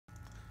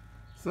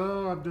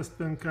So I've just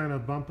been kind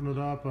of bumping it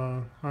up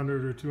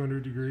 100 or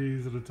 200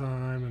 degrees at a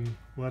time and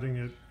letting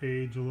it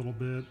age a little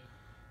bit.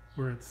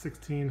 We're at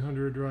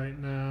 1600 right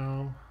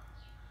now.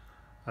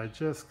 I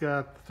just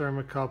got the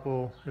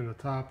thermocouple in the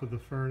top of the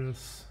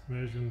furnace,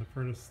 measuring the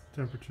furnace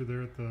temperature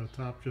there at the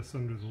top just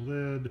under the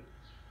lid.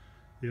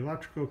 The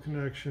electrical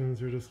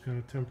connections are just kind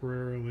of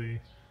temporarily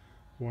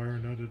wire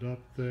nutted up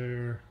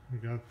there. We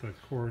got the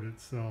cord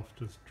itself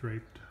just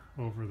draped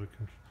over the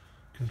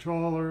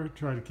controller,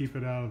 try to keep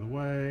it out of the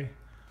way.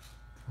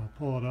 I'll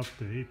pull it up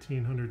to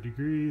 1800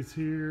 degrees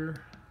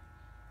here.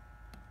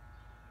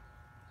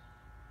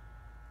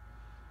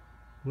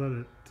 Let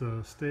it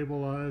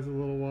stabilize a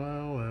little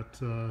while at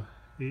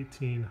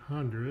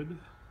 1800,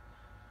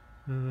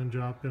 and then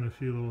drop in a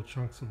few little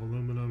chunks of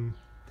aluminum.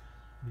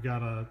 We've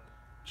got a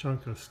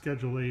chunk of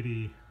Schedule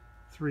 80,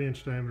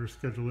 3-inch diameter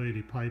Schedule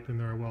 80 pipe in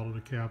there. I welded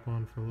a cap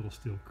on for a little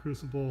steel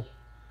crucible.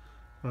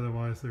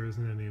 Otherwise there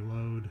isn't any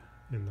load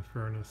in the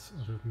furnace.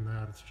 Other than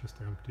that, it's just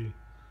empty.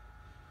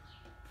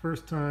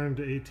 First time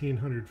to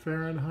 1800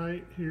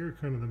 Fahrenheit here,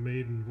 kind of the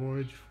maiden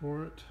voyage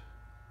for it.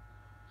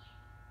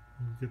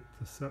 We'll get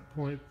the set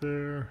point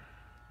there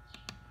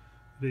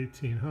at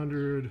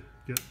 1800,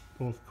 get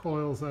both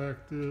coils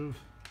active.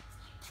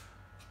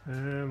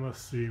 And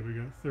let's see, we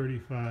got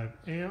 35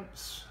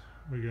 amps.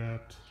 We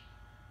got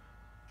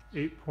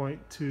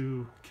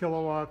 8.2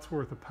 kilowatts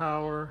worth of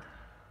power.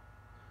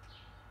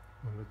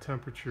 And the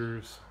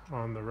temperature's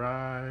on the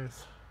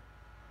rise.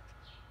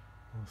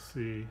 We'll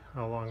see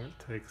how long it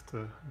takes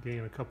to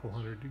gain a couple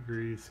hundred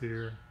degrees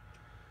here.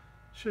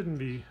 Shouldn't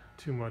be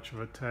too much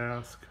of a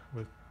task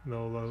with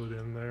no load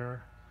in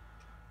there.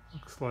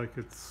 Looks like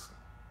it's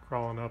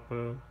crawling up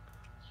a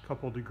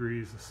couple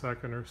degrees a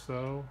second or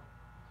so.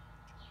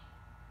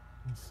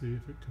 Let's see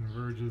if it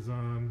converges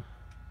on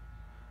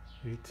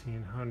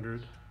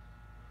 1800.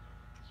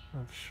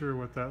 Not sure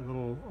what that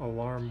little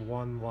alarm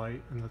 1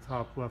 light in the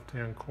top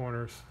left-hand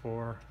corner is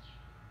for.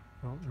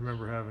 I don't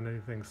remember having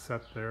anything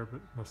set there, but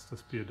it must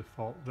just be a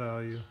default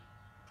value.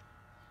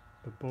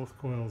 But both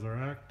coils are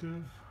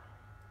active.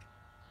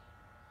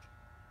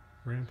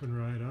 Ramping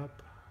right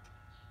up.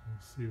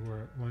 We'll see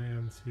where it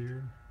lands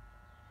here.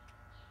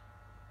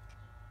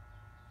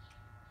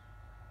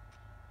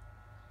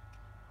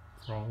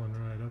 Crawling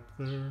right up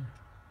there.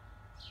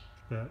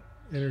 That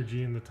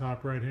energy in the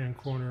top right hand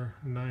corner,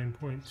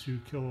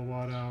 9.2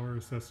 kilowatt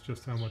hours. That's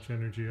just how much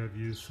energy I've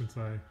used since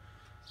I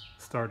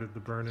started the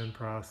burn-in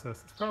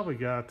process. It's probably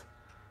got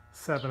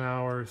 7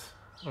 hours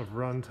of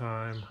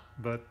runtime,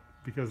 but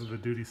because of the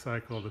duty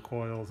cycle of the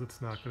coils,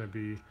 it's not going to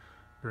be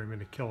very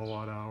many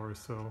kilowatt hours,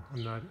 so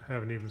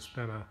haven't even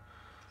spent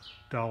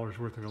 $1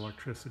 worth of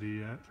electricity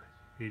yet.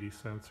 80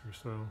 cents or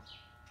so,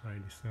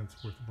 90 cents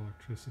worth of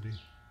electricity.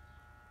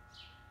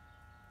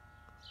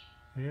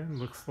 And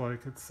looks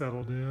like it's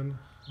settled in.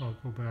 I'll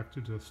go back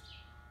to just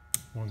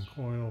one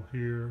coil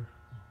here.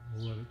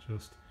 We'll let it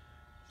just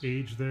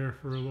age there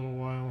for a little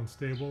while and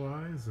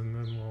stabilize, and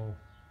then we'll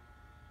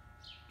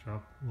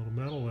drop a little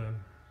metal in.